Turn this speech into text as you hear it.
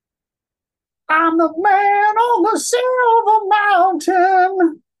I'm the man on the silver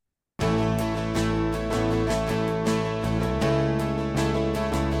mountain.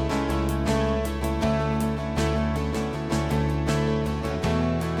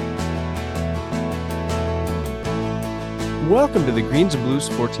 Welcome to the Greens and Blues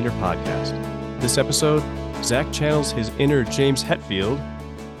 14er podcast. This episode, Zach channels his inner James Hetfield.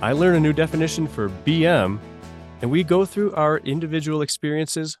 I learn a new definition for BM, and we go through our individual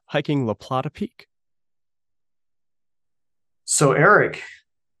experiences hiking La Plata Peak. So, Eric,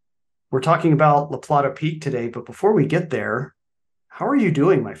 we're talking about La Plata Peak today, but before we get there, how are you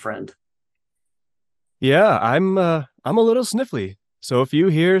doing, my friend? Yeah, I'm a little sniffly. So if you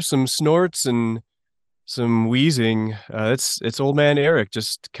hear some snorts and some wheezing, it's old man Eric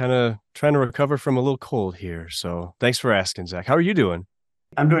just kind of trying to recover from a little cold here. So thanks for asking, Zach. How are you doing?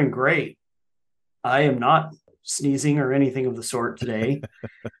 I'm doing great. I am not sneezing or anything of the sort today.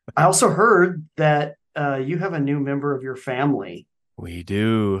 I also heard that you have a new member of your family. We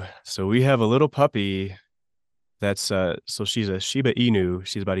do. So we have a little puppy that's so she's a Shiba Inu.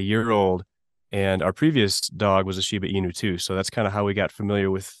 She's about a year old. And our previous dog was a Shiba Inu too. So that's kind of how we got familiar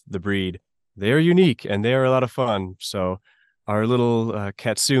with the breed. They are unique and they are a lot of fun. So our little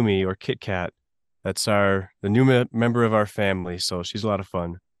Katsumi or Kit Kat, that's the new member of our family. So she's a lot of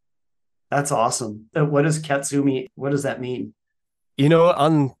fun. That's awesome. What is Katsumi? What does that mean?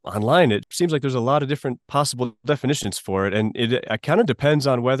 Online, it seems like there's a lot of different possible definitions for it. And it kind of depends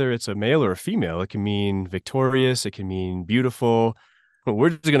on whether it's a male or a female. It can mean victorious. It can mean beautiful. We're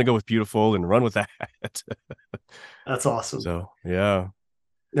just going to go with beautiful and run with that. That's awesome. So, yeah.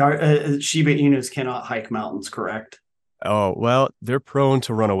 Shiba Inus cannot hike mountains, correct? Oh, well, they're prone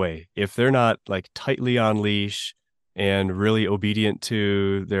to run away. If they're not like tightly on leash and really obedient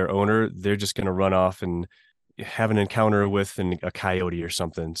to their owner, they're just going to run off and have an encounter with a coyote or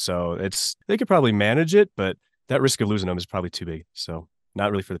something. So they could probably manage it, but that risk of losing them is probably too big. So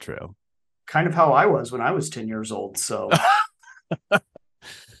not really for the trail. Kind of how I was when I was 10 years old. So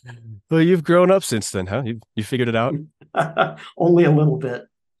Well, you've grown up since then, huh? You figured it out? only a little bit.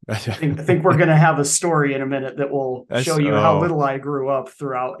 I think we're going to have a story in a minute that will show you how little I grew up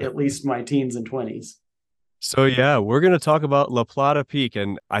throughout at least my teens and 20s. So yeah, we're going to talk about La Plata Peak.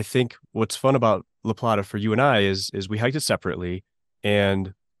 And I think what's fun about La Plata for you and I is we hiked it separately.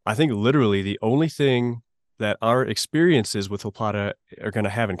 And I think literally the only thing that our experiences with La Plata are going to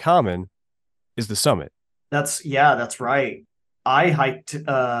have in common is the summit. That's right. I hiked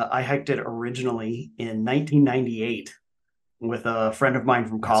it originally in 1998 with a friend of mine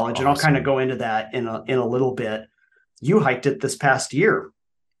from That's college, and I'll kind of awesome. go into that in a little bit. You hiked it this past year.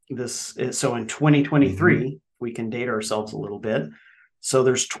 So in Mm-hmm. 2023, we can date ourselves a little bit. So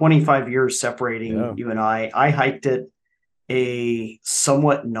there's 25 years separating Yeah. you and I. I hiked it a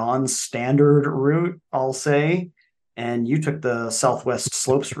somewhat non-standard route, I'll say, and you took the Southwest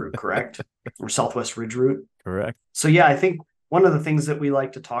Slopes route, correct? Or Southwest Ridge route. Correct. So yeah, I think one of the things that we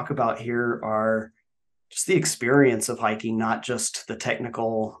like to talk about here are just the experience of hiking, not just the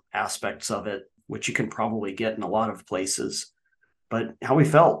technical aspects of it, which you can probably get in a lot of places, but how we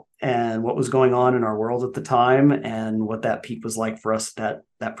felt and what was going on in our world at the time and what that peak was like for us at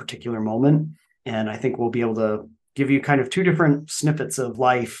that particular moment. And I think we'll be able to give you kind of two different snippets of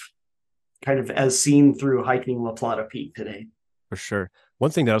life, kind of as seen through hiking La Plata Peak today. For sure.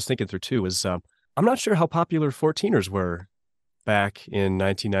 One thing that I was thinking through too is I'm not sure how popular 14ers were back in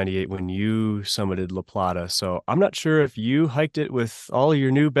 1998 when you summited La Plata. So I'm not sure if you hiked it with all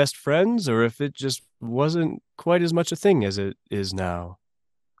your new best friends or if it just wasn't quite as much a thing as it is now.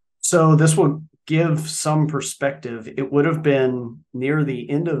 So this will give some perspective. It would have been near the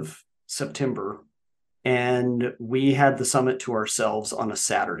end of September, and we had the summit to ourselves on a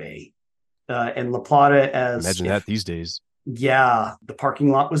Saturday. And La Plata, as Imagine that if, these days. yeah, the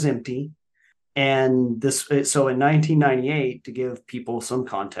parking lot was empty. And so in 1998, to give people some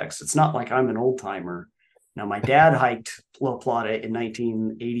context, it's not like I'm an old timer. Now, my dad hiked La Plata in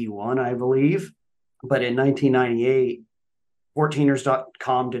 1981, I believe, but in 1998,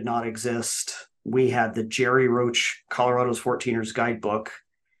 14ers.com did not exist. We had the Jerry Roach Colorado's 14ers guidebook.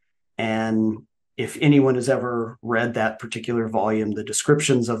 And if anyone has ever read that particular volume, the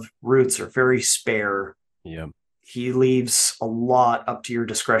descriptions of routes are very spare. Yeah. He leaves a lot up to your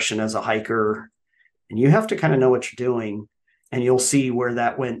discretion as a hiker, and you have to kind of know what you're doing. And you'll see where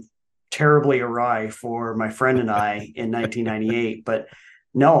that went terribly awry for my friend and I in 1998. But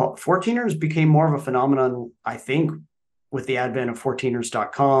no, 14ers became more of a phenomenon, I think, with the advent of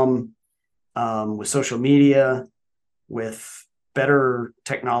 14ers.com, with social media, with better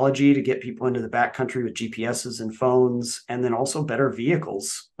technology to get people into the backcountry with GPSs and phones, and then also better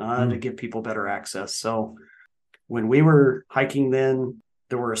vehicles to give people better access. So when we were hiking then,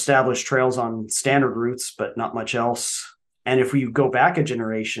 there were established trails on standard routes, but not much else. And if we go back a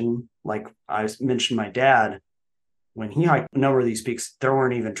generation, like I mentioned, my dad, when he hiked a number of these peaks, there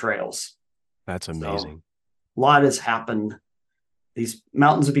weren't even trails. That's So amazing. a lot has happened. These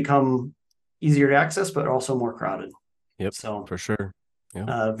mountains have become easier to access, but also more crowded. Yep, So for sure.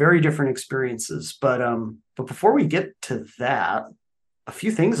 Yeah. very different experiences. But before we get to that, a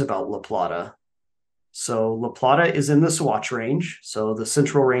few things about La Plata. So La Plata is in the Swatch Range, so the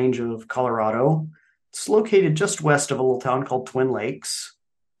central range of Colorado. It's located just west of a little town called Twin Lakes.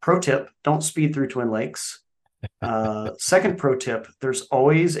 Pro tip: don't speed through Twin Lakes. Second pro tip: there's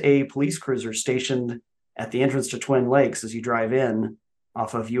always a police cruiser stationed at the entrance to Twin Lakes as you drive in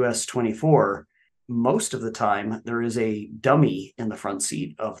off of US 24. Most of the time, there is a dummy in the front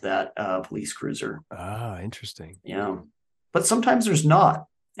seat of that police cruiser. Ah, interesting. Yeah. But sometimes there's not.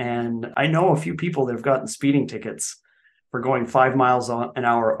 And I know a few people that have gotten speeding tickets for going 5 miles an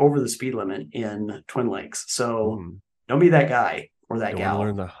hour over the speed limit in Twin Lakes. So Mm. don't be that guy or that Don't want to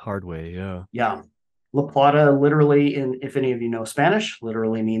learn gal. the hard way. Yeah. Yeah. La Plata literally, in if any of you know Spanish,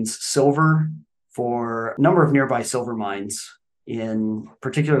 literally means silver for a number of nearby silver mines in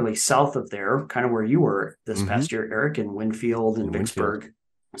particularly south of there, kind of where you were this Mm-hmm. past year, Eric, in Winfield and In Winfield. Vicksburg.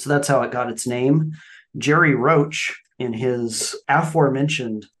 So that's how it got its name. Jerry Roach, in his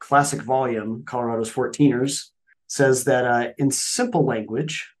aforementioned classic volume, Colorado's 14ers, says that in simple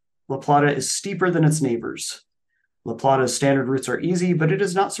language, La Plata is steeper than its neighbors. La Plata's standard routes are easy, but it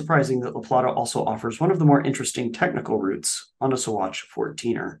is not surprising that La Plata also offers one of the more interesting technical routes on a Swatch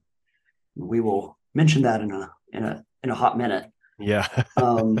 14er. We will mention that in a hot minute. Yeah.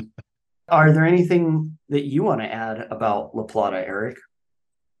 Um, are there anything that you want to add about La Plata, Eric?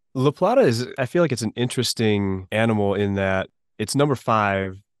 La Plata is, I feel like it's an interesting animal in that it's number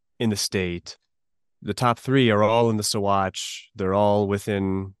 5 in the state. The top 3 are all in the Sawatch. They're all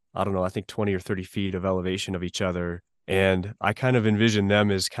within, I don't know, I think 20 or 30 feet of elevation of each other. And I kind of envision them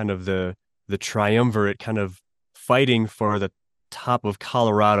as kind of the triumvirate kind of fighting for the top of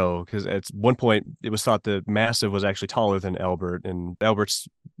Colorado. Because at one point it was thought that Massive was actually taller than Elbert, and Elbert's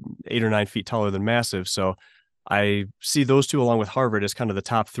 8 or 9 feet taller than Massive. So I see those two along with Harvard as kind of the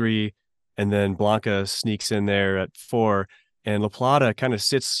top 3, and then Blanca sneaks in there at 4, and La Plata kind of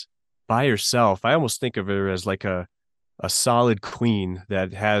sits by herself. I almost think of her as like a solid queen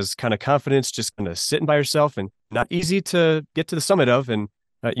that has kind of confidence, just kind of sitting by herself and not easy to get to the summit of. And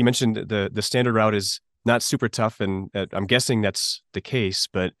you mentioned the standard route is not super tough, and I'm guessing that's the case.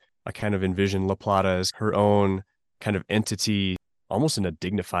 But I kind of envision La Plata as her own kind of entity, almost in a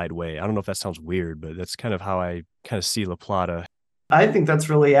dignified way. I don't know if that sounds weird, but that's kind of how I kind of see La Plata. I think that's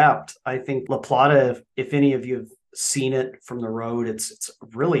really apt. I think La Plata, if any of you have seen it from the road, it's a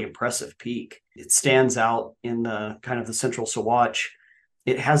really impressive peak. It stands out in the kind of the central Sawatch.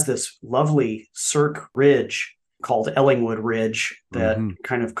 It has this lovely cirque ridge called Ellingwood Ridge that Mm-hmm.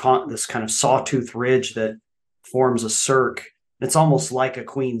 kind of this kind of sawtooth ridge that forms a cirque. It's almost like a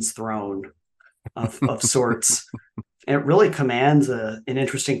queen's throne of sorts. It really commands an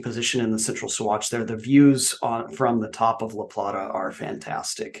interesting position in the central Swatch there. The views from the top of La Plata are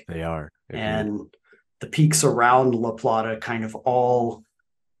fantastic. They are. Agreed. And the peaks around La Plata kind of all,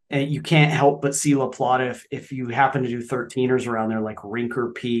 and you can't help but see La Plata if you happen to do 13ers around there, like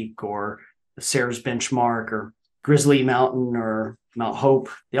Rinker Peak or the Sayers Benchmark or Grizzly Mountain or Mount Hope.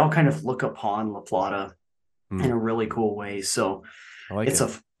 They all kind of look upon La Plata in Mm, a really cool way. So I like it's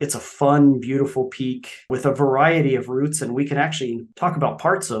it. a fun, beautiful peak with a variety of routes, and we can actually talk about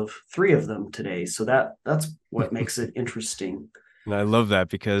parts of 3 of them today. So that's what makes it interesting. And I love that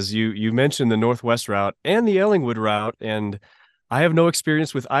because you mentioned the Northwest route and the Ellingwood route, and I have no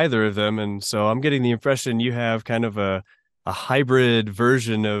experience with either of them, and so I'm getting the impression you have kind of a hybrid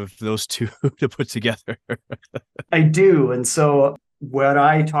version of those two to put together. I do, and so what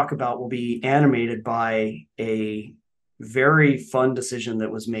I talk about will be animated by a very fun decision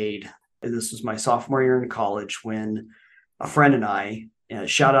that was made. This was my sophomore year in college when a friend and I,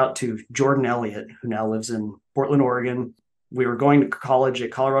 shout out to Jordan Elliott, who now lives in Portland, Oregon. We were going to college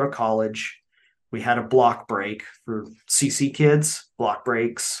at Colorado College. We had a block break for CC kids. Block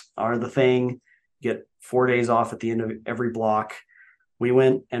breaks are the thing. You get 4 days off at the end of every block. We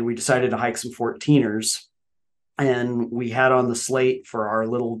went and we decided to hike some 14ers. And we had on the slate for our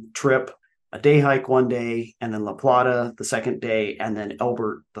little trip a day hike one day, and then La Plata the second day, and then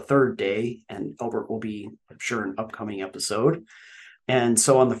Elbert the third day. And Elbert will be, I'm sure, an upcoming episode. And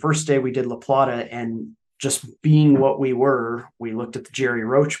so on the first day, we did La Plata, and just being what we were, we looked at the Jerry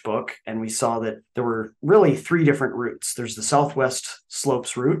Roach book and we saw that there were really three different routes. There's the Southwest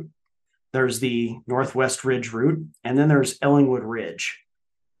Slopes route, there's the Northwest Ridge route, and then there's Ellingwood Ridge.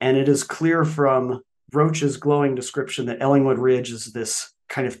 And it is clear from Roach's glowing description that Ellingwood Ridge is this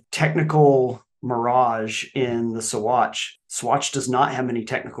kind of technical mirage in the Swatch. Swatch does not have many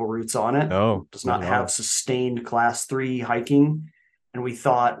technical routes on it, No, does not not at have all. sustained class 3 hiking. And we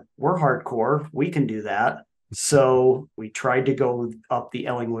thought, we're hardcore, we can do that. So we tried to go up the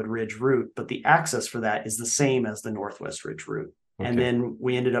Ellingwood Ridge route, but the access for that is the same as the Northwest Ridge route. And Okay. then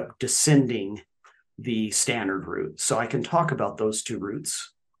we ended up descending the standard route. So I can talk about those two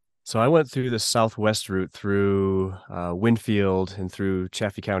routes. So I went through the Southwest route through Winfield and through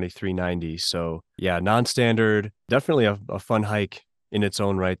Chaffee County 390. So yeah, non-standard, definitely a fun hike in its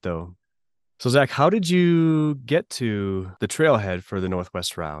own right, though. So Zach, how did you get to the trailhead for the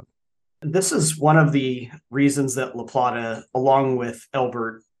Northwest route? This is one of the reasons that La Plata, along with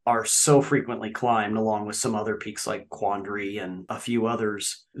Elbert, are so frequently climbed, along with some other peaks like Quandary and a few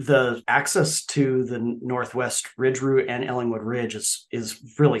others. The access to the Northwest Ridge Route and Ellingwood Ridge is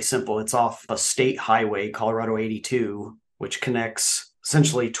really simple. It's off a state highway, Colorado 82, which connects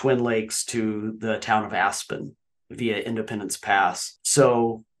essentially Twin Lakes to the town of Aspen via Independence Pass.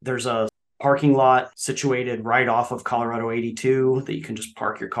 So there's a parking lot situated right off of Colorado 82 that you can just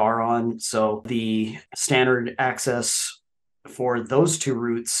park your car on. So the standard access for those two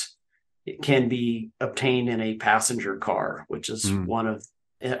routes, it can be obtained in a passenger car, which is Mm, one of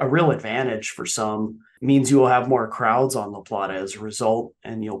a real advantage for some. It means you will have more crowds on La Plata as a result,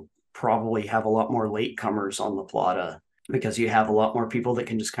 and you'll probably have a lot more latecomers on La Plata because you have a lot more people that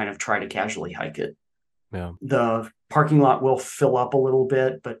can just kind of try to casually hike it. yeah. The parking lot will fill up a little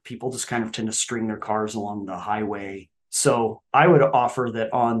bit, but people just kind of tend to string their cars along the highway. So I would offer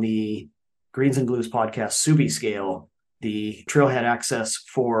that on the Greens and Blues podcast Subi scale, the trailhead access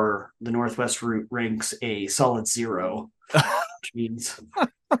for the Northwest route ranks a solid 0, which means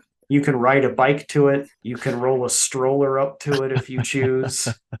you can ride a bike to it. You can roll a stroller up to it if you choose.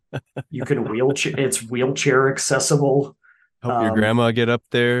 You can wheelchair, it's wheelchair accessible. Help your Um, grandma get up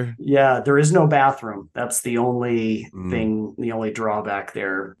there. yeah, there is no bathroom. That's the only Mm, thing, the only drawback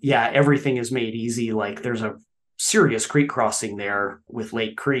there. Yeah, everything is made easy. Like there's a serious creek crossing there with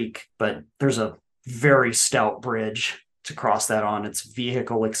Lake Creek, but there's a very stout bridge to cross that on. It's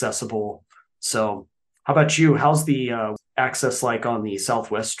vehicle accessible. So, how about you? How's the access like on the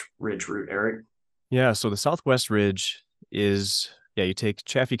Southwest Ridge route, Eric? yeah, so the Southwest Ridge is, yeah, you take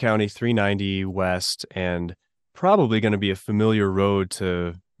Chaffee County 390 west and probably going to be a familiar road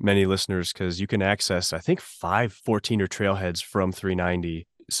to many listeners because you can access, I think, 5 14er trailheads from 390.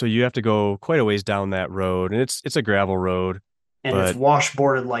 So you have to go quite a ways down that road, and it's a gravel road, And it's but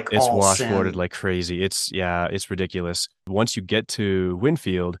washboarded like it's all washboarded sin. like crazy. It's yeah, it's ridiculous. Once you get to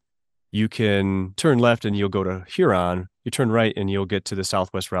Winfield, you can turn left and you'll go to Huron. You turn right and you'll get to the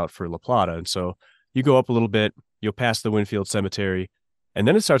Southwest route for La Plata. And so you go up a little bit, you'll pass the Winfield Cemetery, and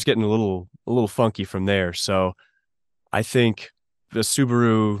then it starts getting a little funky from there. So I think the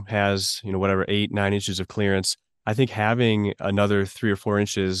Subaru has, whatever, 8 9 inches of clearance. I think having another 3 or 4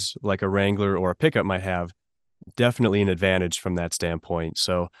 inches like a Wrangler or a pickup might have definitely an advantage from that standpoint.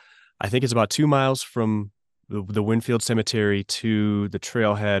 So I think it's about 2 miles from the Winfield Cemetery to the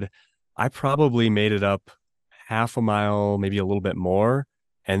trailhead. I probably made it up half a mile, maybe a little bit more.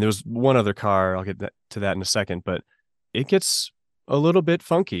 And there's one other car. I'll get to that in a second, but it gets a little bit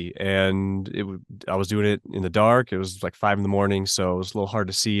funky. And I was doing it in the dark. It was like 5 in the morning, so it was a little hard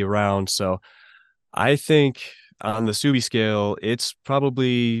to see around. So I think on the Subi scale, it's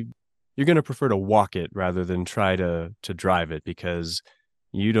probably you're going to prefer to walk it rather than try to drive it because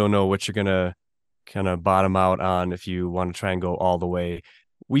you don't know what you're going to kind of bottom out on if you want to try and go all the way.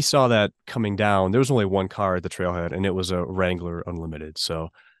 We saw that coming down. There was only one car at the trailhead, and it was a Wrangler Unlimited. So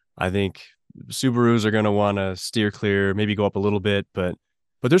I think Subarus are going to want to steer clear, maybe go up a little bit, but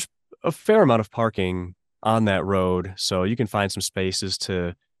there's a fair amount of parking on that road, so you can find some spaces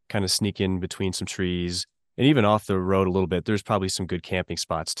to kind of sneak in between some trees. And even off the road a little bit, there's probably some good camping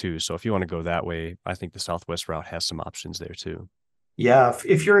spots too. So if you want to go that way, I think the Southwest route has some options there too. Yeah,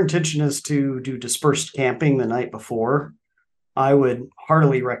 if your intention is to do dispersed camping the night before, I would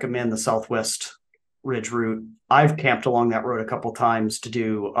heartily recommend the Southwest Ridge route. I've camped along that road a couple times to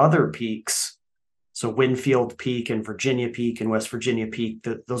do other peaks. So Winfield Peak and Virginia Peak and West Virginia Peak,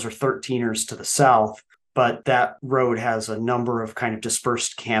 those are 13ers to the south. But that road has a number of kind of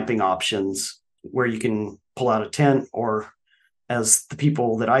dispersed camping options where you can pull out a tent, or as the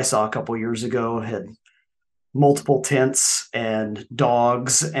people that I saw a couple years ago had multiple tents and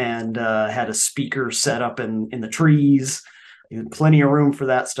dogs, and had a speaker set up in the trees. You had plenty of room for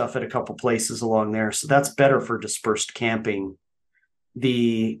that stuff at a couple places along there. So that's better for dispersed camping.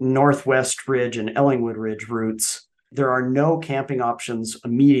 The Northwest Ridge and Ellingwood Ridge routes, there are no camping options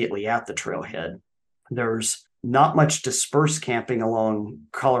immediately at the trailhead. There's not much dispersed camping along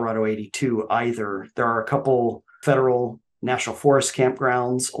Colorado 82 either. There are a couple federal national forest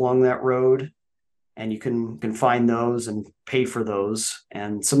campgrounds along that road, and you can find those and pay for those.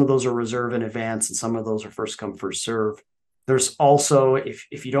 And some of those are reserved in advance, and some of those are first come, first serve. There's also,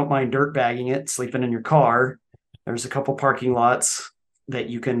 if you don't mind dirt bagging it, sleeping in your car, there's a couple parking lots that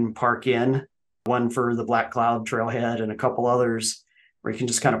you can park in, one for the Black Cloud Trailhead and a couple others where you can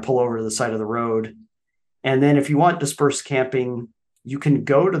just kind of pull over to the side of the road. And then if you want dispersed camping, you can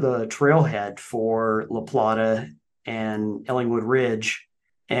go to the trailhead for La Plata and Ellingwood Ridge,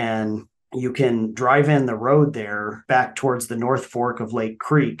 and you can drive in the road there back towards the North Fork of Lake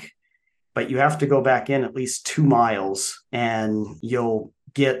Creek, but you have to go back in at least 2 miles and you'll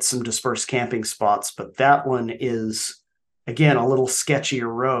get some dispersed camping spots. But that one is, again, a little sketchier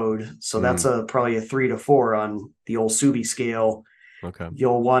road. So that's probably a 3 to 4 on the old Subi scale. Okay.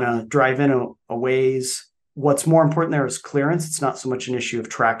 You'll want to drive in a ways. What's more important there is clearance. It's not so much an issue of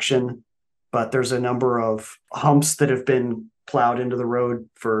traction, but there's a number of humps that have been plowed into the road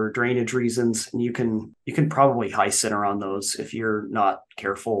for drainage reasons, and you can probably high center on those if you're not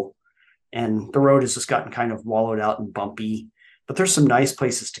careful. And the road has just gotten kind of wallowed out and bumpy, but there's some nice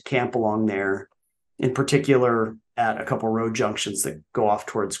places to camp along there, in particular at a couple road junctions that go off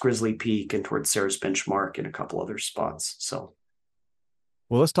towards Grizzly Peak and towards Sarah's Benchmark and a couple other spots. So,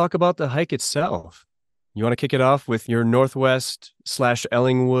 well, let's talk about the hike itself. You want to kick it off with your Northwest /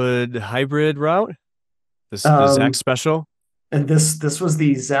 Ellingwood hybrid route? The Zach special? And this was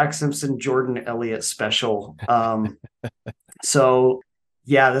the Zach Simpson Jordan Elliott special. So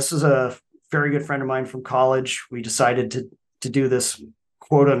yeah, this was a very good friend of mine from college. We decided to do this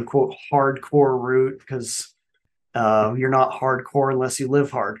quote unquote hardcore route because you're not hardcore unless you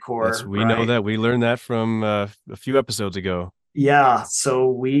live hardcore, We know right? that. We learned that from a few episodes ago. Yeah, so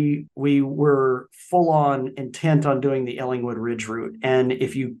we were full on intent on doing the Ellingwood Ridge route. And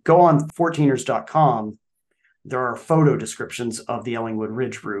if you go on 14ers.com, there are photo descriptions of the Ellingwood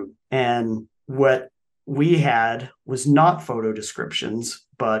Ridge route. And what we had was not photo descriptions,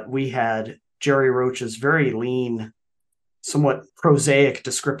 but we had Jerry Roach's very lean, somewhat prosaic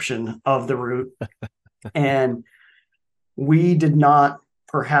description of the route. And we did not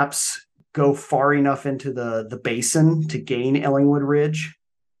perhaps go far enough into the basin to gain Ellingwood Ridge.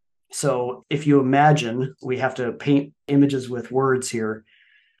 So if you imagine, we have to paint images with words here.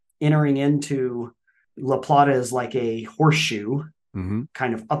 Entering into La Plata is like a horseshoe,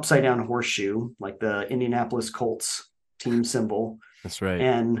 kind of upside down horseshoe, like the Indianapolis Colts team symbol. That's right.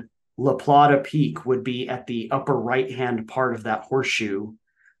 And La Plata Peak would be at the upper right-hand part of that horseshoe.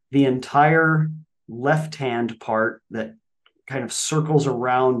 The entire left-hand part that kind of circles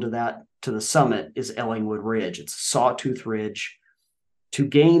around to the summit is Ellingwood Ridge. It's a sawtooth ridge. To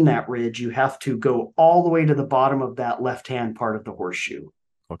gain that ridge, you have to go all the way to the bottom of that left-hand part of the horseshoe.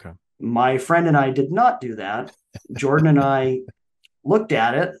 Okay. My friend and I did not do that. Jordan and I looked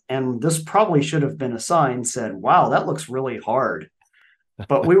at it, and this probably should have been a sign, said, wow, that looks really hard.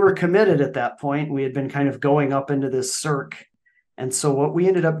 But we were committed at that point. We had been kind of going up into this cirque. And so what we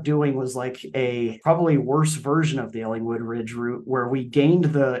ended up doing was like a probably worse version of the Ellingwood Ridge route, where we gained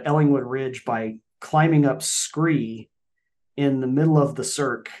the Ellingwood Ridge by climbing up scree in the middle of the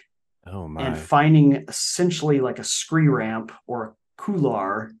cirque. Oh my. And finding essentially like a scree ramp or a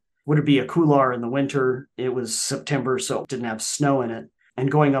couloir. Would it be a couloir in the winter? It was September, so it didn't have snow in it.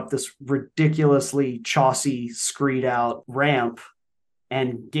 And going up this ridiculously chossy, screed out ramp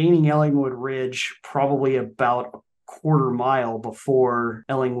and gaining Ellingwood Ridge probably about a quarter mile before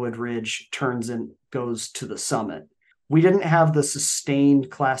Ellingwood Ridge turns and goes to the summit. We didn't have the sustained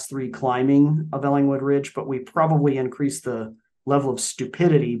class 3 climbing of Ellingwood Ridge, but we probably increased the level of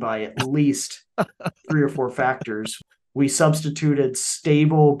stupidity by at least 3 or 4 factors. We substituted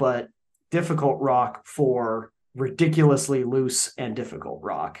stable but difficult rock for ridiculously loose and difficult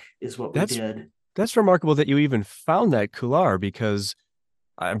rock is what we did. That's remarkable that you even found that couloir, because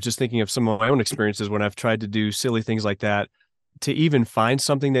I'm just thinking of some of my own experiences when I've tried to do silly things like that. To even find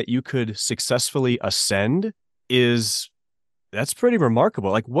something that you could successfully ascend that's pretty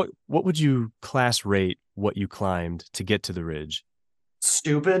remarkable. Like what would you class rate what you climbed to get to the ridge?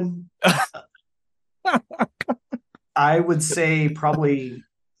 Stupid. I would say probably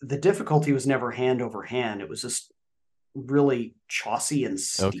the difficulty was never hand over hand. It was just really chossy and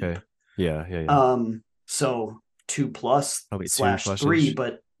steep. Okay. Yeah. So 2+ Probably two slash three,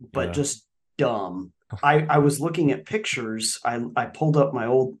 pluses. but Yeah. just dumb. I was looking at pictures. I pulled up my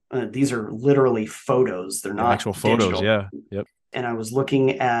old, these are literally photos. They're Yeah, not actual photos. digital. Yeah. Yep. And I was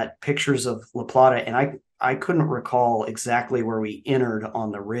looking at pictures of La Plata, and I couldn't recall exactly where we entered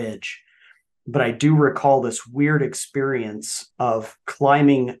on the ridge, but I do recall this weird experience of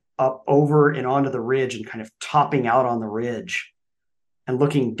climbing up over and onto the ridge and kind of topping out on the ridge and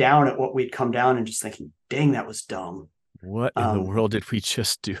looking down at what we'd come down and just thinking, dang, that was dumb. What in the Um, world did we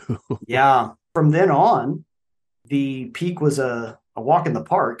just do? yeah. From then on, the peak was a walk in the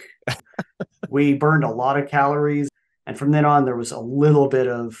park. We burned a lot of calories. And from then on, there was a little bit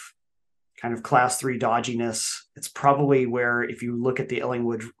of kind of class 3 dodginess. It's probably where, if you look at the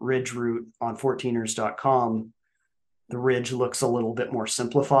Ellingwood Ridge route on 14ers.com, the ridge looks a little bit more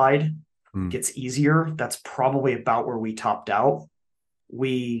simplified. It Hmm. gets easier. That's probably about where we topped out.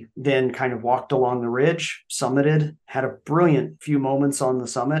 We then kind of walked along the ridge, summited, had a brilliant few moments on the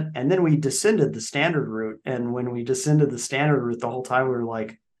summit, and then we descended the standard route. And when we descended the standard route, the whole time we were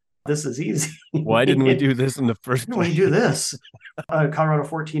like, this is easy. Why didn't we do this in the first When we do place? this, Colorado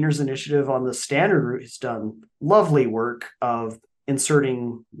 14ers initiative on the standard route has done lovely work of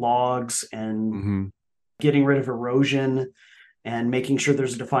inserting logs and Hmm. getting rid of erosion and making sure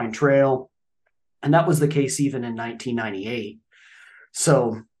there's a defined trail. And that was the case even in 1998.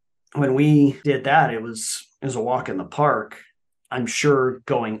 So when we did that, it was a walk in the park. I'm sure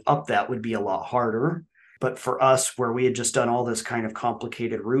going up that would be a lot harder. But for us, where we had just done all this kind of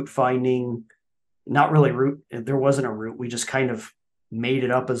complicated route finding, not really route, there wasn't a route. We just kind of made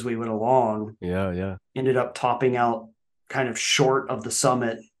it up as we went along, Yeah, yeah. ended up topping out kind of short of the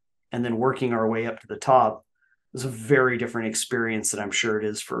summit and then working our way up to the top. It was a very different experience than I'm sure it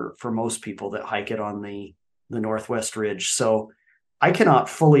is for most people that hike it on the Northwest Ridge. So I cannot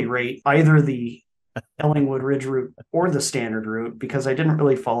fully rate either the Ellingwood Ridge route or the standard route because I didn't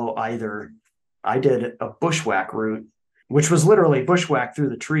really follow either. I did a bushwhack route, which was literally bushwhack through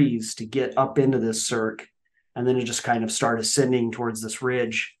the trees to get up into this cirque, and then to just kind of start ascending towards this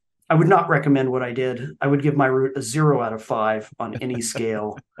ridge. I would not recommend what I did. I would give my route a 0 out of 5 on any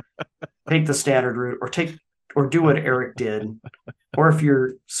scale. Take the standard route, or do what Eric did, or if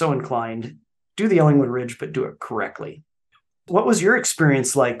you're so inclined, do the Ellingwood Ridge, but do it correctly. What was your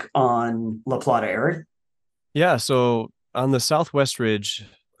experience like on La Plata, Eric? Yeah, so on the Southwest Ridge,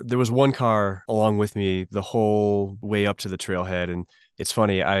 there was one car along with me the whole way up to the trailhead. And it's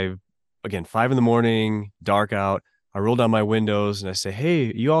funny, again, 5 in the morning, dark out. I roll down my windows and I say,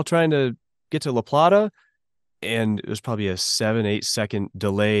 "Hey, you all trying to get to La Plata?" And it was probably a 7, 8 second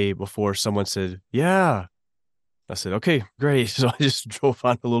delay before someone said, "Yeah." I said, "Okay, great." So I just drove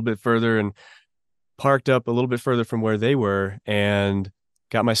on a little bit further and parked up a little bit further from where they were and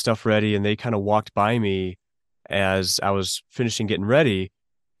got my stuff ready. And they kind of walked by me as I was finishing getting ready,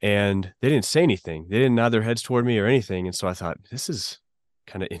 and they didn't say anything. They didn't nod their heads toward me or anything. And so I thought, this is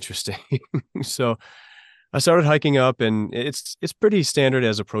kind of interesting. So I started hiking up, and it's pretty standard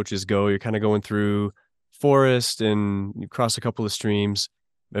as approaches go. You're kind of going through forest and you cross a couple of streams.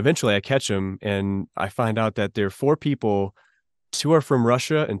 Eventually I catch them and I find out that there are four people. Two are from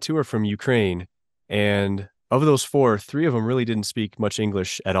Russia and two are from Ukraine. And of those four, three of them really didn't speak much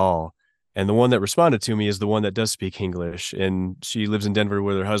English at all. And the one that responded to me is the one that does speak English. And she lives in Denver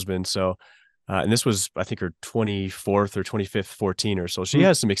with her husband. So, and this was, I think, her 24th or 25th 14er. So she Hmm.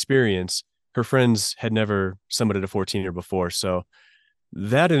 has some experience. Her friends had never summited a 14er before. So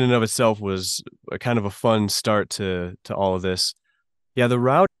that in and of itself was a kind of a fun start to all of this. Yeah, the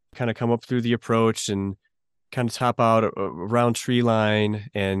route kind of come up through the approach and kind of top out around tree line,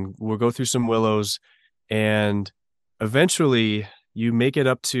 and we'll go through some willows, and eventually you make it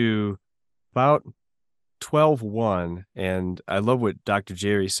up to about 12:1. And I love what Dr.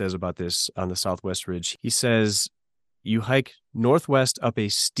 Jerry says about this on the Southwest Ridge. He says you hike northwest up a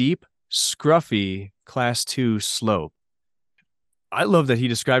steep, scruffy class 2 slope. I love that he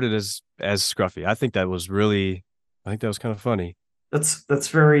described it as scruffy. I think that was kind of funny. That's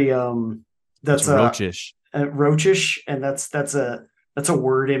very It's that's roachish. a roachish, and that's a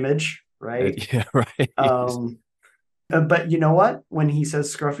word image, right? Yeah, right. Um, but you know what? When he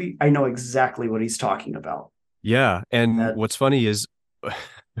says scruffy, I know exactly what he's talking about. Yeah, and That what's funny is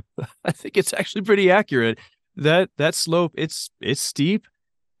I think it's actually pretty accurate. That slope, it's steep.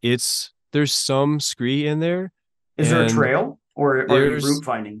 There's some scree in there, is there a and trail, or are you there's route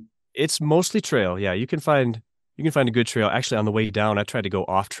finding? it's mostly trail. Yeah, you can find a good trail. Actually, on the way down, I tried to go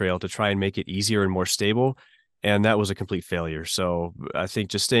off trail to try and make it easier and more stable, and that was a complete failure. So I think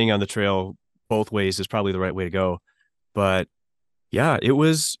just staying on the trail both ways is probably the right way to go. But Yeah,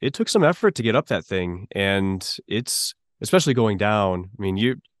 it took some effort to get up that thing. And it's especially going down. I mean,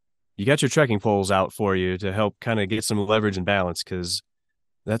 you got your trekking poles out for you to help kind of get some leverage and balance because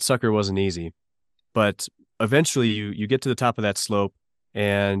that sucker wasn't easy. But eventually you get to the top of that slope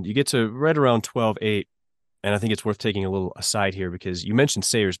and you get to right around 12.8. And I think it's worth taking a little aside here because you mentioned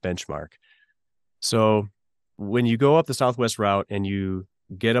Sayer's benchmark. So when you go up the Southwest route and you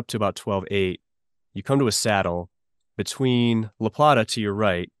get up to about 12.8, you come to a saddle between La Plata to your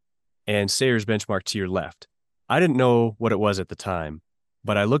right and Sayer's benchmark to your left. I didn't know what it was at the time,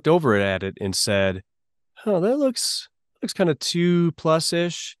 but I looked over at it and said, "Oh, that looks kind of 2+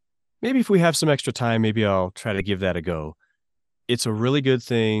 ish. Maybe if we have some extra time, maybe I'll try to give that a go." It's a really good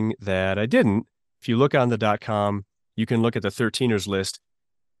thing that I didn't. If you look on the .com, you can look at the 13ers list.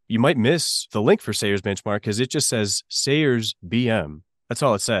 You might miss the link for Sayers benchmark because it just says Sayers BM. That's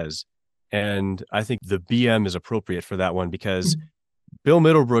all it says. And I think the BM is appropriate for that one because Bill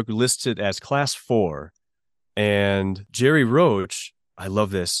Middlebrook lists it as class 4. And Jerry Roach, I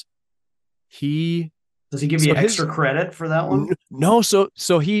love this. He Does he give you so his extra credit for that one? no,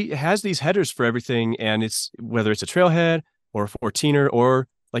 so he has these headers for everything, and it's whether it's a trailhead or a 14er or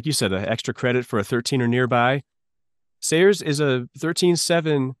like you said, an extra credit for a 13er nearby. Sayers is a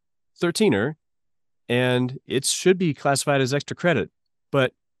 13.7 13er, and it should be classified as extra credit.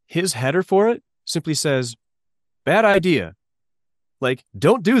 But his header for it simply says, "Bad idea. Like,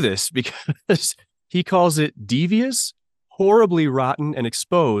 don't do this," because he calls it devious, horribly rotten, and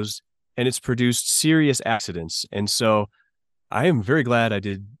exposed, and it's produced serious accidents. And so I am very glad I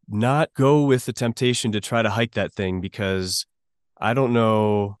did not go with the temptation to try to hike that thing because I don't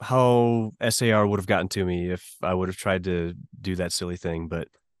know how SAR would have gotten to me if I would have tried to do that silly thing. But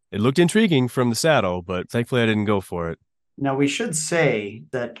it looked intriguing from the saddle, but thankfully I didn't go for it. Now, we should say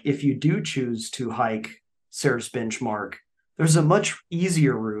that if you do choose to hike Sarah's benchmark, there's a much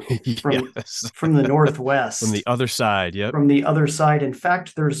easier route from Yes. from the From the northwest, other side. Yep. from the other side. In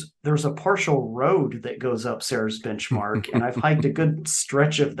fact, there's a partial road that goes up Sarah's benchmark, and I've hiked a good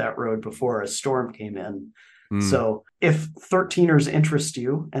stretch of that road before a storm came in. Mm. So if 13ers interest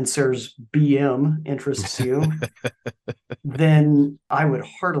you and Sarah's BM interests you, then I would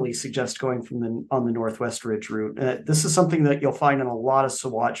heartily suggest going from the on the Northwest Ridge route. This is something that you'll find in a lot of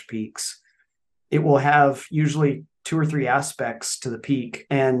Sawatch peaks. It will have usually two or three aspects to the peak,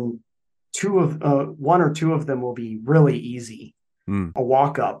 and one or two of them will be really easy. Mm. A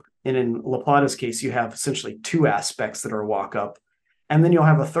walk up, and in La Plata's case, you have essentially two aspects that are a walk up, and then you'll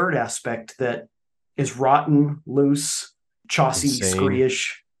have a third aspect that is rotten, loose, chossy, Insane.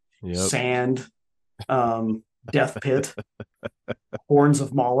 screeish, Yep. sand, death pit, horns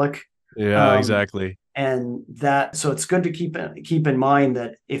of Moloch. Yeah, Um, exactly. and that, so it's good to keep in mind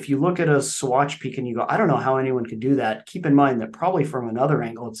that if you look at a Swatch peak and you go, I don't know how anyone could do that, keep in mind that probably from another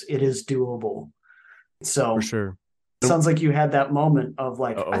angle, it is doable. For So sure. it sounds like you had that moment of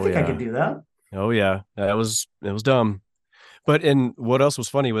like, I Oh think I could yeah. do that. Oh yeah. It was dumb. But and what else was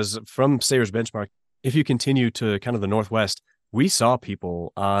funny was from Sayers benchmark, if you continue to kind of the northwest, we saw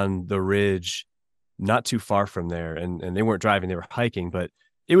people on the ridge not too far from there, and they weren't driving, they were hiking, but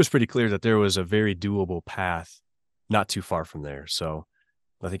it was pretty clear that there was a very doable path not too far from there. So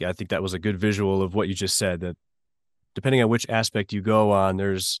I think that was a good visual of what you just said, that depending on which aspect you go on,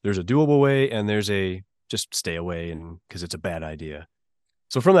 there's a doable way and there's a just stay away and because it's a bad idea.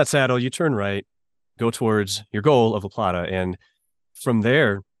 So from that saddle, you turn right, go towards your goal of La Plata, and from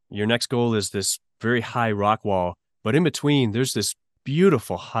there, your next goal is this very high rock wall. But in between, there's this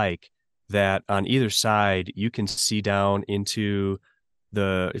beautiful hike that on either side you can see down into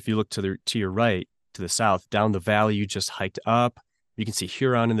if you look to your right, to the south, down the valley you just hiked up. You can see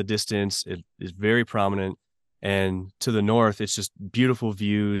Huron in the distance. It is very prominent. And to the north, it's just beautiful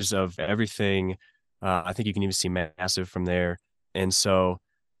views of everything. I think you can even see Massive from there. And so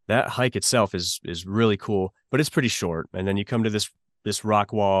that hike itself is really cool, but it's pretty short. And then you come to this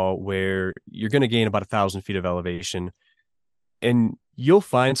rock wall where you're going to gain about 1,000 feet of elevation, and you'll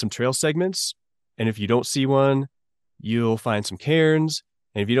find some trail segments. And if you don't see one, you'll find some cairns.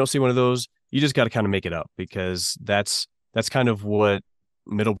 And if you don't see one of those, you just got to kind of make it up because that's kind of what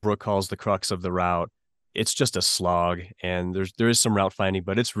Middlebrook calls the crux of the route. It's just a slog, and there is some route finding,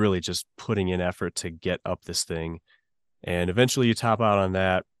 but it's really just putting in effort to get up this thing. And eventually you top out on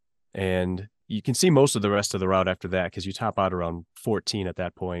that, and you can see most of the rest of the route after that because you top out around 14 at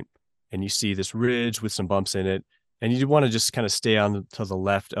that point, and you see this ridge with some bumps in it, and you want to just kind of stay on to the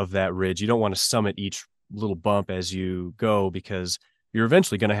left of that ridge. You don't want to summit each little bump as you go because you're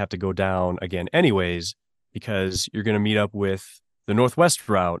eventually going to have to go down again anyways, because you're going to meet up with the northwest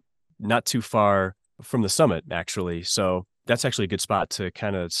route not too far from the summit actually. So that's actually a good spot to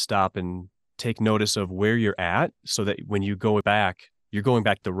kind of stop and take notice of where you're at so that when you go back, you're going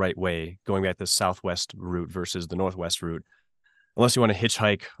back the right way, going back the southwest route versus the northwest route. Unless you want to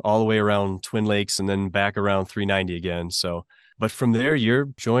hitchhike all the way around Twin Lakes and then back around 390 again. So, but from there, you're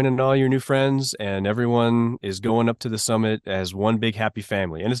joining all your new friends and everyone is going up to the summit as one big happy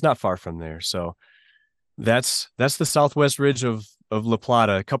family. And it's not far from there. So that's the southwest ridge of La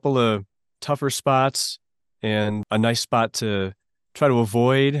Plata. A couple of tougher spots and a nice spot to try to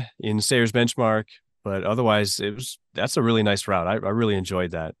avoid in Sayers Benchmark. But otherwise, that's a really nice route. I really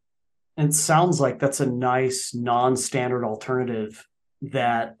enjoyed that. It sounds like that's a nice non-standard alternative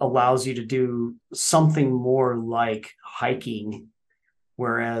that allows you to do something more like hiking,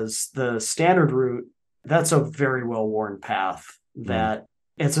 whereas the standard route, that's a very well-worn path Mm. that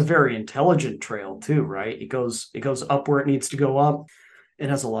it's a very intelligent trail too, right? It goes up where it needs to go up. It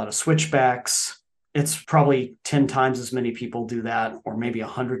has a lot of switchbacks. It's probably 10 times as many people do that, or maybe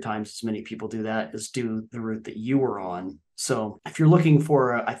 100 times as many people do that as do the route that you were on. So if you're looking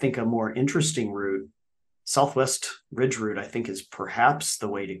for, I think, a more interesting route, Southwest Ridge route, I think, is perhaps the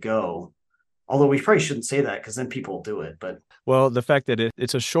way to go. Although we probably shouldn't say that because then people will do it. But Well, the fact that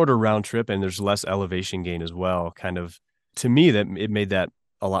it's a shorter round trip and there's less elevation gain as well, kind of to me that it made that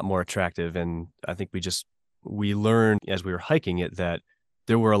a lot more attractive. And I think we learned as we were hiking it that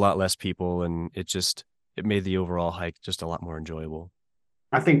there were a lot less people and it made the overall hike just a lot more enjoyable.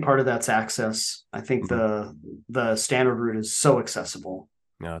 I think part of that's access. I think Mhm. the standard route is so accessible,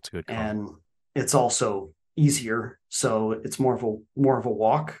 No, it's a good call. and it's also easier. So it's more of a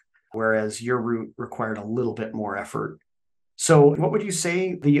walk, whereas your route required a little bit more effort. So what would you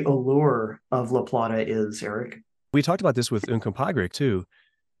say the allure of La Plata is, Eric? We talked about this with Uncompahgre too.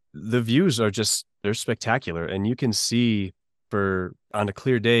 The views are just they're spectacular, and you can see for on a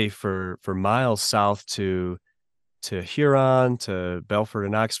clear day for miles south to Huron, to Belford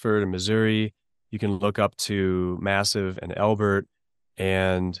and Oxford and Missouri. You can look up to Massive and Elbert.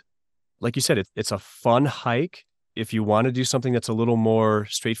 And like you said, it's a fun hike. If you want to do something that's a little more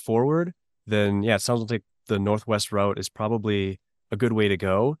straightforward, then yeah, it sounds like the Northwest route is probably a good way to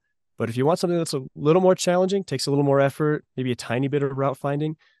go. But if you want something that's a little more challenging, takes a little more effort, maybe a tiny bit of route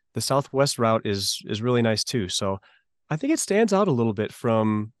finding, the Southwest route is really nice too. So I think it stands out a little bit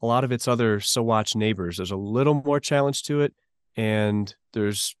from a lot of its other Sawatch neighbors. There's a little more challenge to it, and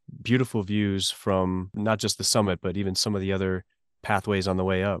there's beautiful views from not just the summit, but even some of the other pathways on the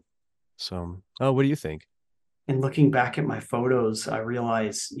way up. So, oh, what do you think? And looking back at my photos, I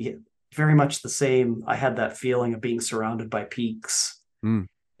realize, yeah, very much the same. I had that feeling of being surrounded by peaks Mm.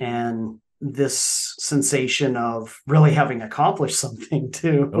 and this sensation of really having accomplished something Oh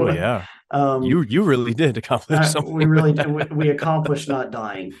too. yeah, um, you really did accomplish we something with really that. we accomplished not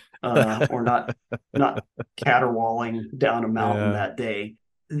dying, or not caterwauling down a mountain Yeah, that day.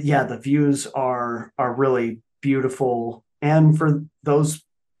 Yeah, the views are really beautiful, and for those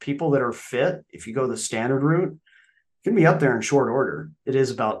people that are fit, if you go the standard route, you can be up there in short order. It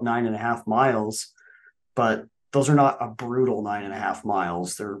is about 9.5 miles, but those are not a brutal 9.5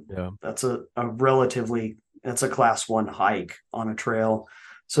 miles. They're yeah, that's a relatively that's a class one hike on a trail.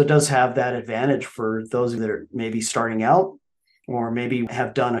 So it does have that advantage for those that are maybe starting out or maybe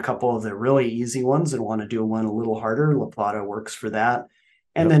have done a couple of the really easy ones and want to do one a little harder. La Plata works for that.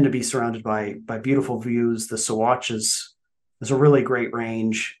 And yep. then to be surrounded by beautiful views. The Sawatch is a really great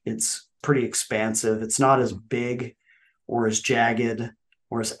range. It's pretty expansive. It's not as big or as jagged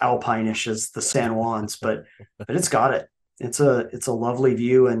or as alpine-ish as the San Juans, but it's got it. It's a lovely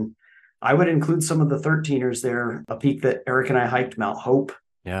view, and I would include some of the 13ers there. A peak that Eric and I hiked, Mount Hope,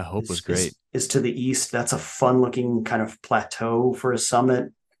 Yeah, Hope was is great. is is to the east. That's a fun looking kind of plateau for a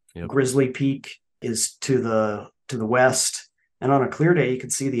summit. Yep. Grizzly Peak is to the west, and on a clear day you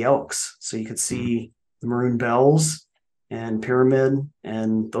could see the Elks, so you could Mm. see the Maroon Bells and Pyramid,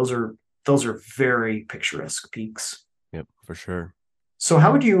 and those are very picturesque peaks. Yep, for sure. So,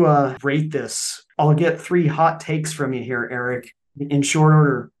 how would you rate this? I'll get three hot takes from you here, Eric, in short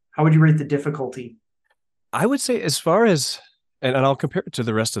order. How would you rate the difficulty? I would say as far as and I'll compare it to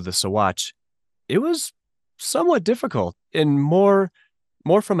the rest of the Sawatch, it was somewhat difficult and more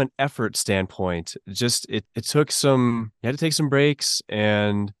from an effort standpoint. Just it took some you had to take some breaks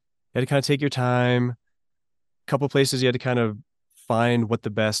and you had to kind of take your time. A couple places you had to kind of find what the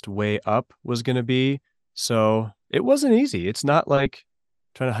best way up was going to be. So it wasn't easy. It's not like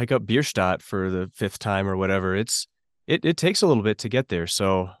trying to hike up Bierstadt for the fifth time or whatever. It takes a little bit to get there.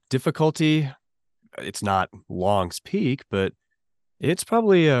 So difficulty, it's not Long's Peak, but it's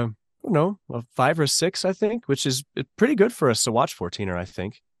probably a, I don't know, a 5 or 6, I think, which is pretty good for a Sawatch 14er, I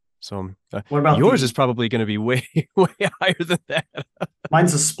think. So What about yours is the probably going to be way, way higher than that.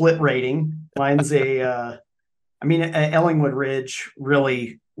 mine's a split rating. Mine's I mean, Ellingwood Ridge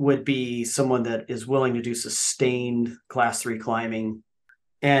really would be someone that is willing to do sustained class three climbing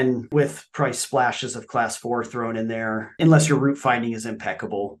and with price splashes of class four thrown in there. Unless your route finding is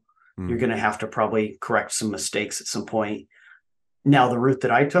impeccable, you're Hmm. going to have to probably correct some mistakes at some point. Now, the route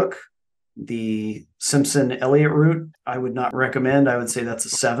that I took, the Simpson Elliott route, I would not recommend. I would say that's a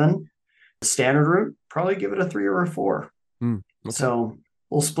seven. The standard route, probably give it a three or a four. Hmm. Okay. So,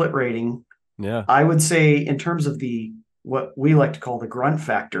 we'll split rating. Yeah. I would say, in terms of the what we like to call the grunt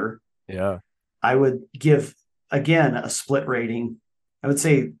factor, Yeah. I would give again a split rating. I would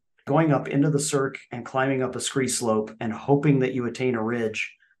say going up into the cirque and climbing up a scree slope and hoping that you attain a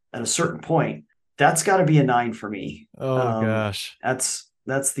ridge at a certain point. That's got to be a nine for me. Oh gosh.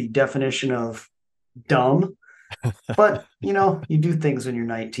 That's the definition of dumb. But you do things when you're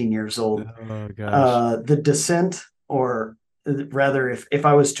 19 years old. Oh gosh. The descent, or rather, if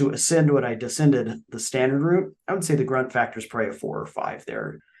I was to ascend what I descended the standard route, I would say the grunt factor is probably a four or five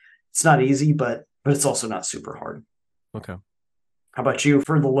there. It's not easy, but it's also not super hard. Okay. How about you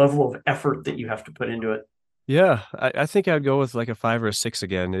for the level of effort that you have to put into it? Yeah, I think I'd go with like a 5 or a 6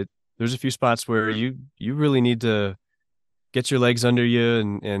 again. There's a few spots where you really need to get your legs under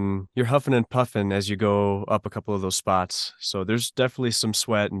you and you're huffing and puffing as you go up a couple of those spots. So there's definitely some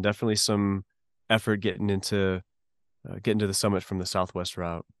sweat and definitely some effort getting to the summit from the Southwest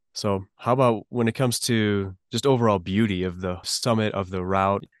route. So how about when it comes to just overall beauty of the summit of the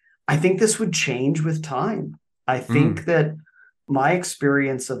route? I think this would change with time. I Mm, think that my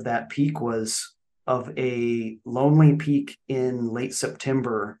experience of that peak was of a lonely peak in late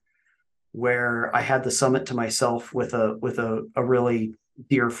September where I had the summit to myself with a really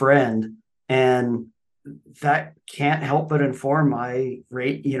dear friend, and that can't help but inform my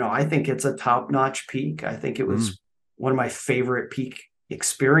rate. I think it's a top notch peak. I think it mm, was one of my favorite peak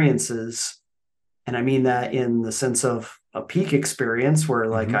experiences, and I mean that in the sense of a peak experience where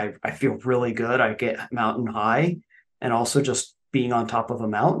like hmm. I feel really good. I get mountain high, and also just being on top of a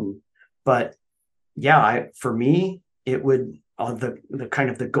mountain. But yeah, for me, it would the kind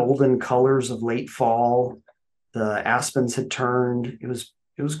of the golden colors of late fall. The aspens had turned. It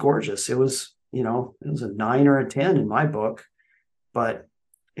was gorgeous. It was a nine or a 10 in my book. But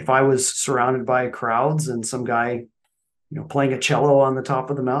if I was surrounded by crowds and some guy, playing a cello on the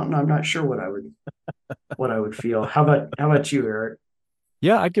top of the mountain, I'm not sure what I would feel. How about you, Eric?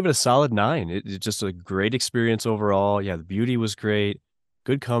 Yeah, I'd give it a solid 9. It's just a great experience overall. Yeah, the beauty was great,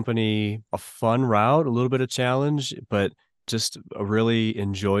 good company, a fun route, a little bit of challenge, but just a really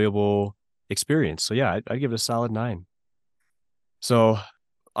enjoyable experience. So yeah, I'd give it a solid 9. So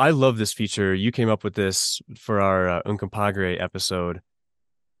I love this feature. You came up with this for our Uncompahgre episode.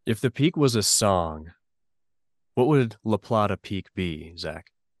 If the peak was a song, what would La Plata Peak be,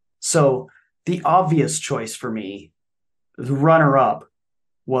 Zach? So the obvious choice for me, the runner-up,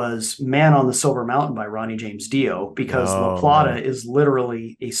 was Man on the Silver Mountain by Ronnie James Dio, because La Oh Plata man. is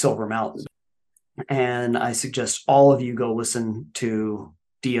literally a silver mountain. And I suggest all of you go listen to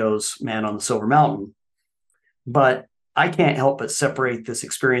Dio's Man on the Silver Mountain. But I can't help but separate this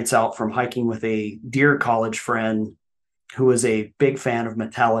experience out from hiking with a dear college friend who was a big fan of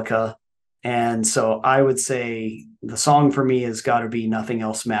Metallica. And so I would say the song for me has got to be Nothing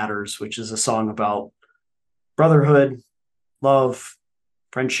Else Matters, which is a song about brotherhood, love,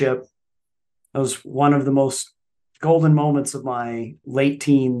 friendship. That was one of the most golden moments of my late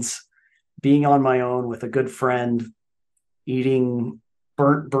teens, being on my own with a good friend, eating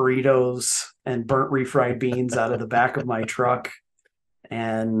burnt burritos and burnt refried beans out of the back of my truck,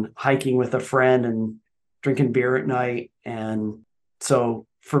 and hiking with a friend and drinking beer at night. And so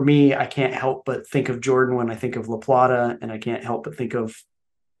for me, I can't help but think of Jordan when I think of La Plata, and I can't help but think of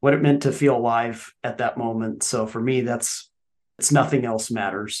what it meant to feel alive at that moment. So for me, it's Nothing Else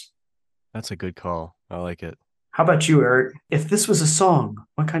Matters. That's a good call. I like it. How about you, Eric? If this was a song,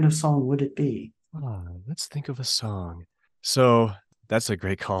 what kind of song would it be? Let's think of a song. So that's a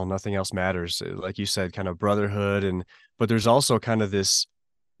great call. Nothing else matters. Like you said, kind of brotherhood but there's also kind of this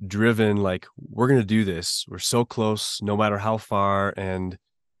driven, like, we're gonna do this. We're so close, no matter how far, and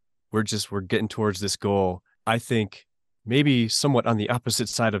we're getting towards this goal. I think maybe somewhat on the opposite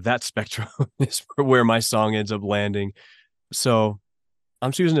side of that spectrum is where my song ends up landing. So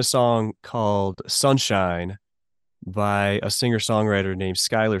I'm choosing a song called Sunshine by a singer-songwriter named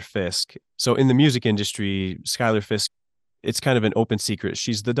Skylar Fisk. So in the music industry, Skylar Fisk, it's kind of an open secret.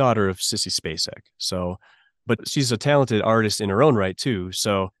 She's the daughter of Sissy Spacek. So, but she's a talented artist in her own right too.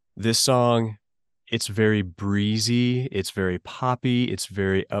 So this song it's very breezy, it's very poppy, it's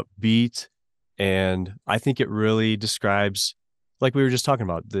very upbeat, and I think it really describes, like we were just talking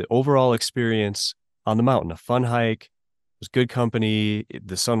about, the overall experience on the mountain. A fun hike, it was good company,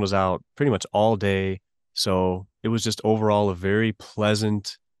 the sun was out pretty much all day, so it was just overall a very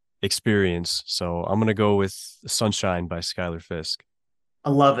pleasant experience. So I'm gonna go with Sunshine by Skylar Fisk. I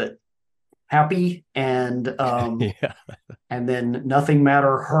love it. Happy Yeah. and then Nothing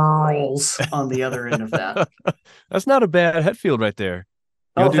Matter hurls on the other end of that. That's not a bad Hetfield right there.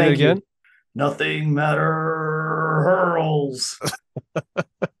 You Oh, want to do that thank again? you. Nothing Matter hurls.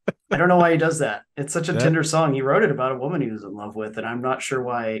 I don't know why he does that. It's such a That tender song. He wrote it about a woman he was in love with, and I'm not sure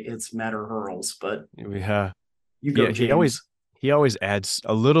why it's Matter hurls, but yeah. you go, He James. always adds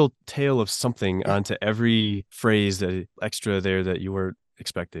a little tail of something onto every phrase that extra there that you weren't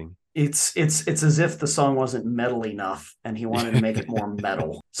expecting. It's as if the song wasn't metal enough and he wanted to make it more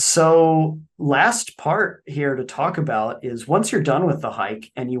metal. So last part here to talk about is once you're done with the hike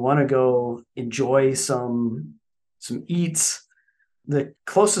and you want to go enjoy some eats, the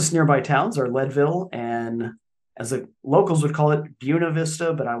closest nearby towns are Leadville and, as the locals would call it, Buena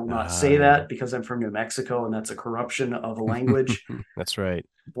Vista, but I will not say Yeah. that because I'm from New Mexico and that's a corruption of a language. That's right.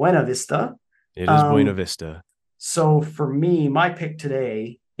 Buena Vista. It is Buena Um, Vista. so for me, my pick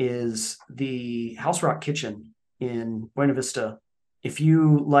today is the House Rock Kitchen in Buena Vista. If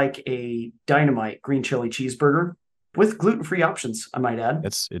you like a dynamite green chili cheeseburger with gluten-free options, I might add,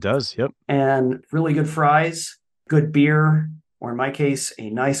 It does. Yep. and really good fries, good beer, or in my case,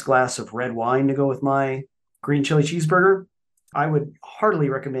 a nice glass of red wine to go with my green chili cheeseburger, I would heartily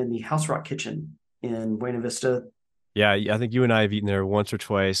recommend the House Rock Kitchen in Buena Vista. Yeah, I think you and I have eaten there once or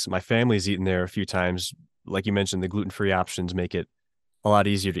twice. My family's eaten there a few times. Like you mentioned, the gluten-free options make it a lot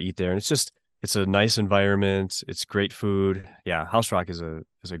easier to eat there. And it's a nice environment. It's great food. Yeah, House Rock is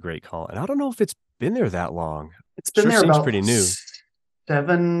a great call. And I don't know if it's been there that long. It's been Sure there seems about pretty new.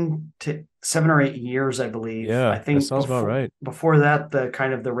 7 or 8 years, I believe. I Yeah, that think sounds about right. before that, the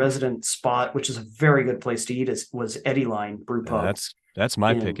kind of the resident spot, which is a very good place to eat, was Eddie Line Brew And Pub. that's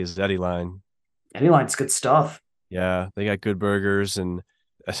my pick In is Eddie Line. Eddie Line's good stuff. Yeah, they got good burgers and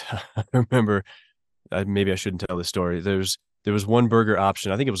I remember maybe I shouldn't tell this story. There was one burger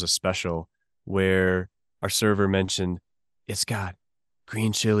option. I think it was a special where our server mentioned it's got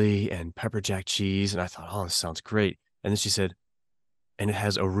green chili and pepper jack cheese, and I thought, oh, this sounds great. And then she said, and it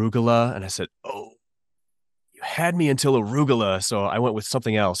has arugula, and I said, oh, you had me until arugula, so I went with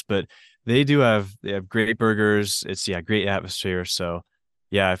something else. But they have great burgers. It's yeah, great atmosphere. So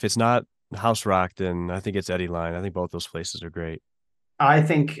yeah, if it's not House Rock, then I think it's Eddie Line. I think both those places are great. I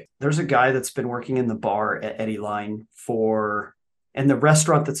think there's a guy that's been working in the bar at Eddie Line and the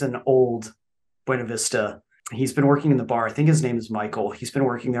restaurant that's in Old Buena Vista. He's been working in the bar. I think his name is Michael. He's been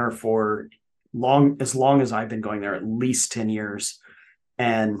working there for long as I've been going there, at least 10 years.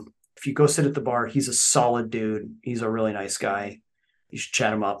 And if you go sit at the bar, he's a solid dude. He's a really nice guy. You should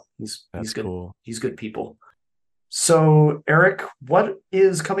chat him up. He's That's good. cool. He's good people. So, Eric, what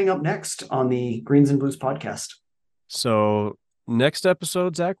is coming up next on the Greens and Blues podcast? So next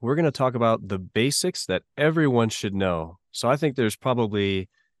episode, Zach, we're going to talk about the basics that everyone should know. So I think there's probably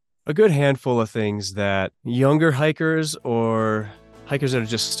a good handful of things that younger hikers or hikers that are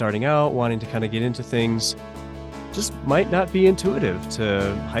just starting out, wanting to kind of get into things, just might not be intuitive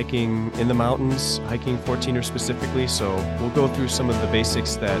to hiking in the mountains, hiking 14er specifically. So we'll go through some of the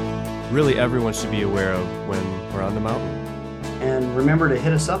basics that really everyone should be aware of when we're on the mountain. And remember to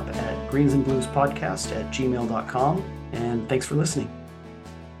hit us up at greensandbluespodcast@gmail.com. And thanks for listening.